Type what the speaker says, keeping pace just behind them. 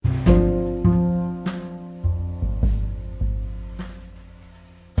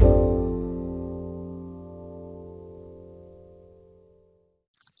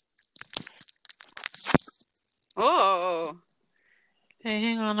Okay,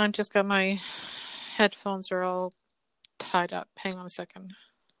 hang on. I just got my headphones are all tied up. Hang on a second.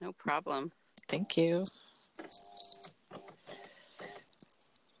 No problem. Thank you.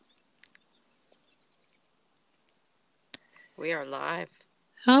 We are live.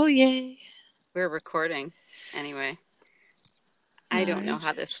 Oh, yay. We're recording anyway. I don't know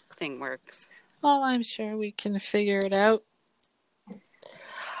how this thing works. Well, I'm sure we can figure it out.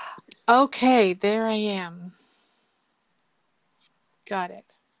 Okay, there I am. Got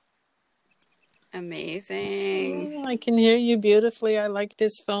it. Amazing. I can hear you beautifully. I like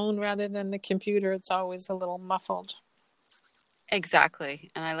this phone rather than the computer. It's always a little muffled.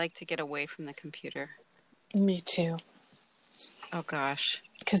 Exactly. And I like to get away from the computer. Me too. Oh, gosh.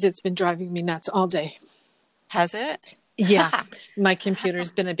 Because it's been driving me nuts all day. Has it? Yeah. My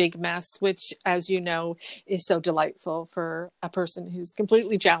computer's been a big mess, which, as you know, is so delightful for a person who's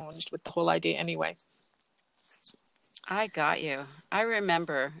completely challenged with the whole idea anyway. I got you. I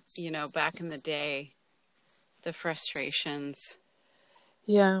remember, back in the day, the frustrations.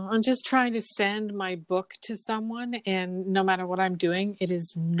 Yeah, I'm just trying to send my book to someone, and no matter what I'm doing, it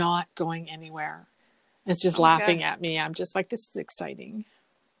is not going anywhere. It's just laughing at me. I'm just like, this is exciting.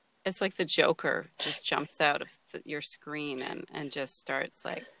 It's like the Joker just jumps out of your screen and just starts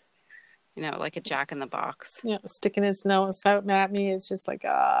like a Jack in the Box. Yeah, sticking his nose out at me. It's just like,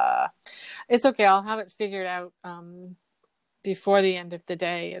 it's okay. I'll have it figured out before the end of the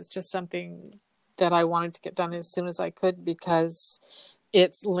day. It's just something that I wanted to get done as soon as I could because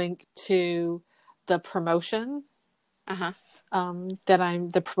it's linked to the promotion.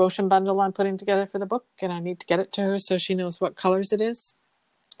 The promotion bundle I'm putting together for the book, and I need to get it to her so she knows what colors it is.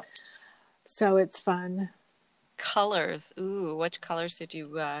 So it's fun. Colors. Ooh, which colors did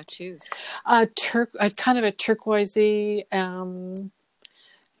you choose? Kind of a turquoisey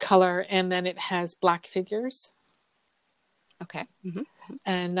color, and then it has black figures. Okay. Mm-hmm.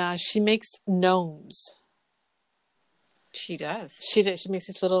 And she makes gnomes. She does. She makes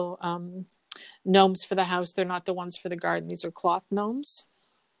these little gnomes for the house. They're not the ones for the garden. These are cloth gnomes.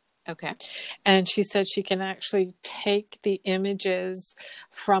 Okay. And she said she can actually take the images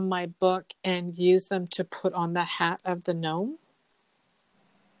from my book and use them to put on the hat of the gnome.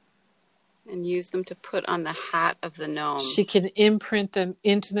 And use them to put on the hat of the gnome. She can imprint them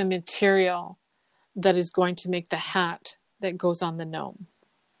into the material that is going to make the hat that goes on the gnome.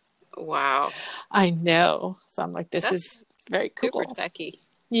 Wow. I know. So I'm like, this is very cool. Super techy.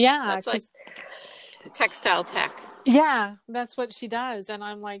 Yeah. That's like textile tech. Yeah, that's what she does. And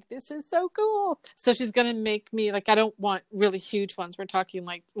I'm like, this is so cool. So she's going to make me, I don't want really huge ones. We're talking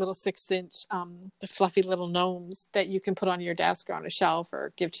like little 6-inch, the fluffy little gnomes that you can put on your desk or on a shelf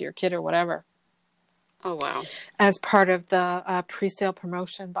or give to your kid or whatever. Oh, wow. As part of the pre-sale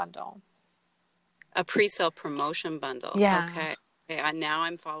promotion bundle. A pre-sale promotion bundle. Yeah. Okay. Now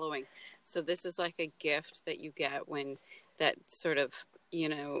I'm following. So this is like a gift that you get when that sort of,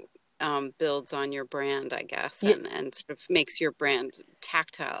 builds on your brand, I guess, and sort of makes your brand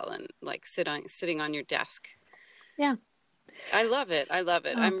tactile and like sitting on your desk. Yeah. I love it. Oh, I'm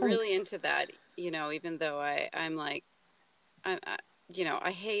thanks. really into that, even though I'm like,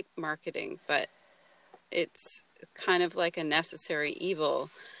 I hate marketing, but it's kind of like a necessary evil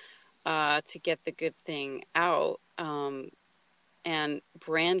to get the good thing out. And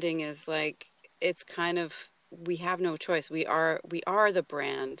branding is like, it's kind of, we have no choice. We are the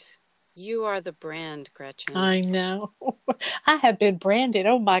brand. You are the brand, Gretchen. I know. I have been branded.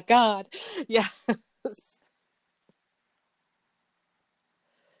 Oh my God. Yes.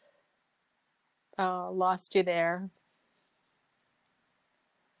 Oh, lost you there.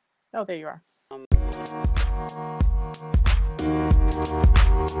 Oh, there you are.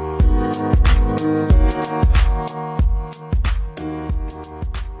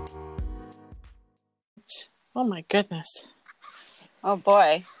 Oh my goodness. Oh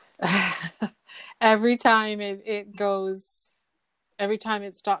boy. Every time it goes, every time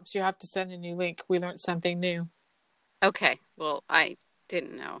it stops, you have to send a new link. We learned something new. Okay. Well, I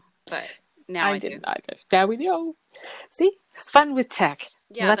didn't know, but now I didn't either. Now we know. See? Fun with tech.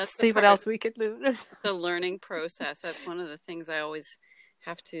 Yeah, let's see what else we could do. The learning process. That's one of the things I always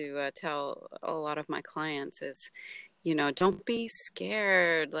have to tell a lot of my clients is, don't be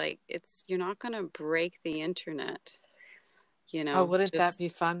scared. Like you're not going to break the internet. Oh, wouldn't that be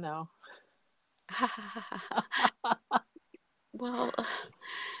fun though? Well,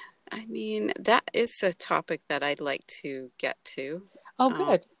 I mean, that is a topic that I'd like to get to. Oh,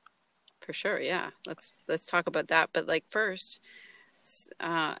 good. For sure. Yeah. Let's talk about that. But first,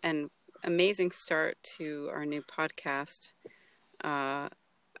 an amazing start to our new podcast. I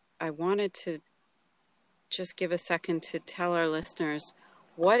wanted to just give a second to tell our listeners,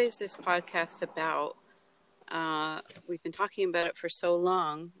 what is this podcast about? We've been talking about it for so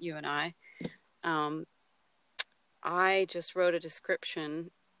long, you and I. I just wrote a description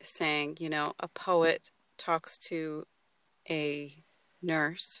saying, a poet talks to a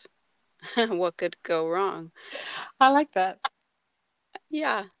nurse. What could go wrong? I like that.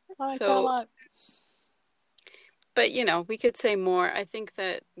 Yeah. I like that a lot. But, we could say more. I think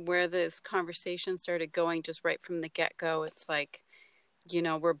that where this conversation started going just right from the get-go, it's like,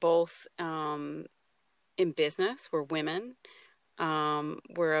 we're both in business. We're women.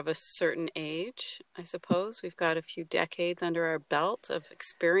 We're of a certain age, I suppose. We've got a few decades under our belt of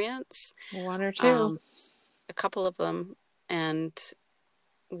experience. One or two. A couple of them. And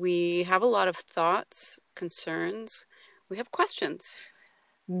we have a lot of thoughts, concerns. We have questions.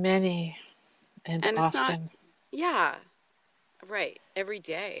 Many and often. It's not, yeah, right. Every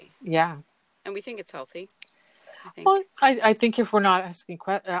day. Yeah. And we think it's healthy. I think. Well, I think if we're not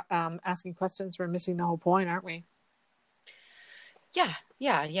asking questions, we're missing the whole point, aren't we?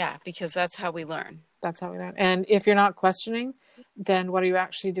 Yeah. Because that's how we learn. That's how we learn. And if you're not questioning, then what are you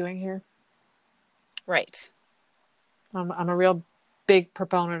actually doing here? Right. I'm a real big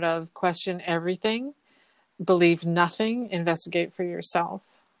proponent of question everything, believe nothing, investigate for yourself.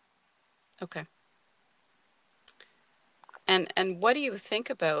 Okay. And what do you think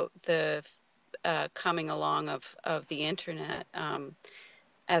about the coming along of the internet,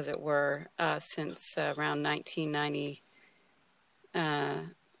 as it were, since around 1990?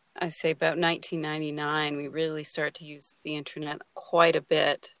 I say about 1999, we really start to use the internet quite a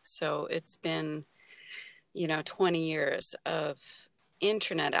bit. So it's been, 20 years of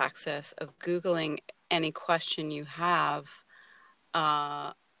internet access, of Googling any question you have.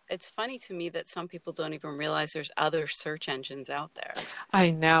 It's funny to me that some people don't even realize there's other search engines out there.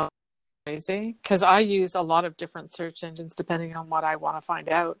 I know. Crazy. Because I use a lot of different search engines depending on what I want to find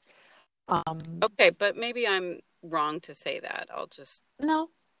out. Okay, but maybe I'm wrong to say that. No,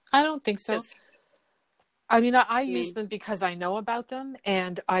 I don't think so. I use them because I know about them,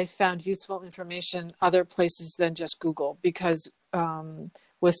 and I found useful information other places than just Google, because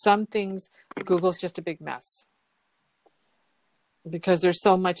with some things, Google's just a big mess. Because there's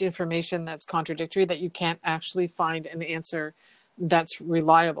so much information that's contradictory that you can't actually find an answer that's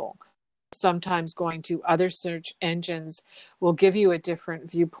reliable. Sometimes going to other search engines will give you a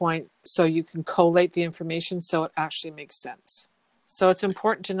different viewpoint so you can collate the information so it actually makes sense. So it's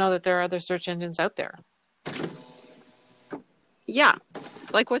important to know that there are other search engines out there. Yeah.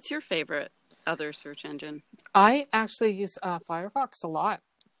 Like, what's your favorite other search engine? I actually use Firefox a lot.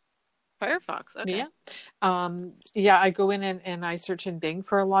 Firefox, okay. Yeah. I go in and I search in Bing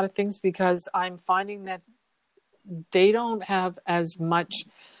for a lot of things because I'm finding that they don't have as much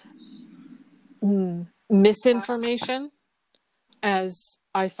misinformation as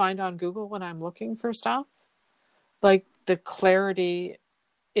I find on Google when I'm looking for stuff. Like, the clarity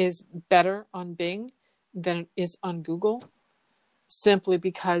is better on Bing than it is on Google, simply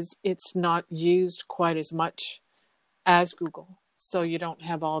because it's not used quite as much as Google. So you don't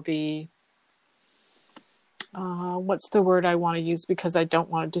have all the, what's the word I want to use, because I don't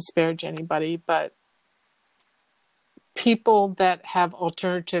want to disparage anybody, but people that have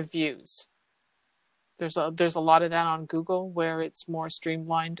alternative views. There's a lot of that on Google where it's more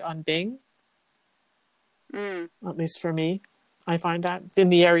streamlined on Bing. At least for me, I find that in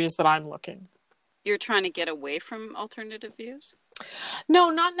the areas that I'm looking. You're trying to get away from alternative views? No,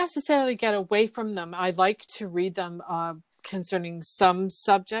 not necessarily get away from them. I like to read them concerning some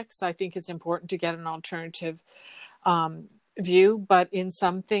subjects. I think it's important to get an alternative view, but in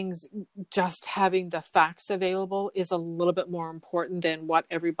some things, just having the facts available is a little bit more important than what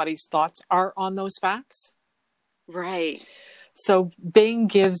everybody's thoughts are on those facts. Right. So Bing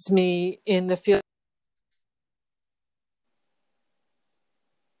gives me in the field.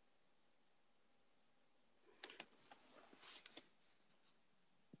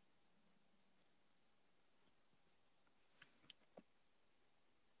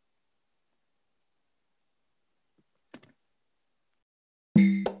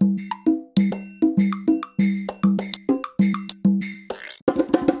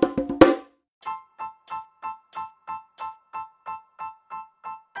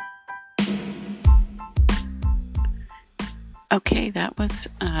 Okay, that was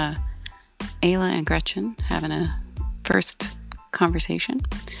Ayla and Gretchen having a first conversation.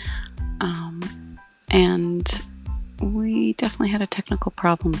 And we definitely had a technical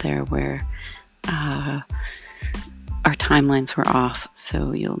problem there where our timelines were off.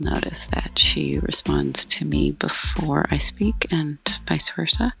 So you'll notice that she responds to me before I speak and vice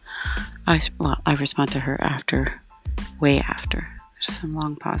versa. I respond to her way after. There's some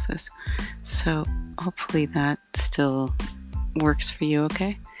long pauses. So hopefully that still works for you,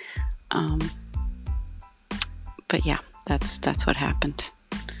 okay? But yeah, that's what happened.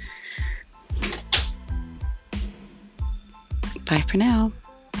 Bye for now.